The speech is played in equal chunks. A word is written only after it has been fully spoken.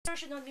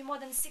should not be more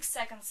than 6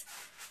 seconds.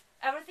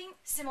 Everything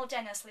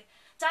simultaneously.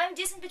 Time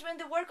distance between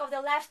the work of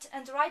the left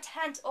and right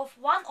hand of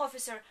one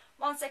officer,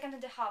 1.5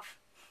 seconds.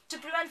 To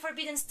prevent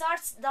forbidden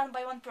starts done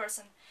by one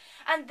person.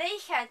 And they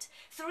had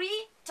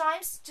 3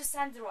 times to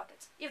send the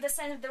rocket. If they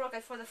sent the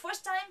rocket for the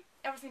first time,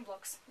 everything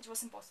blocks. It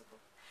was impossible.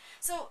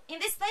 So in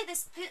this play they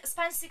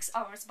spent 6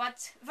 hours,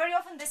 but very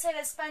often they say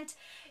they spent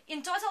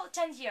in total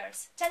 10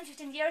 years,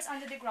 10-15 years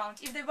under the ground.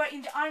 If they were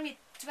in the army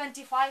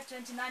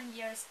 25-29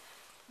 years.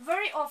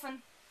 Very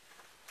often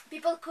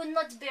people could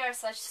not bear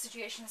such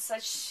situations,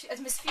 such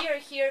atmosphere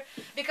here,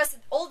 because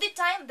all the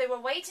time they were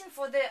waiting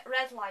for the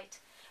red light.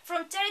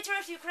 From territory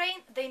of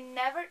Ukraine, they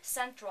never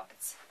sent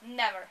rockets.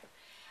 Never.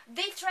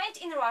 They trained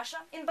in Russia,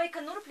 in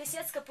Baikonur,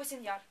 Plesetsk,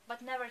 Pusin Yar,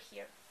 but never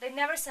here. They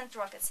never sent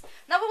rockets.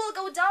 Now we will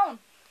go down.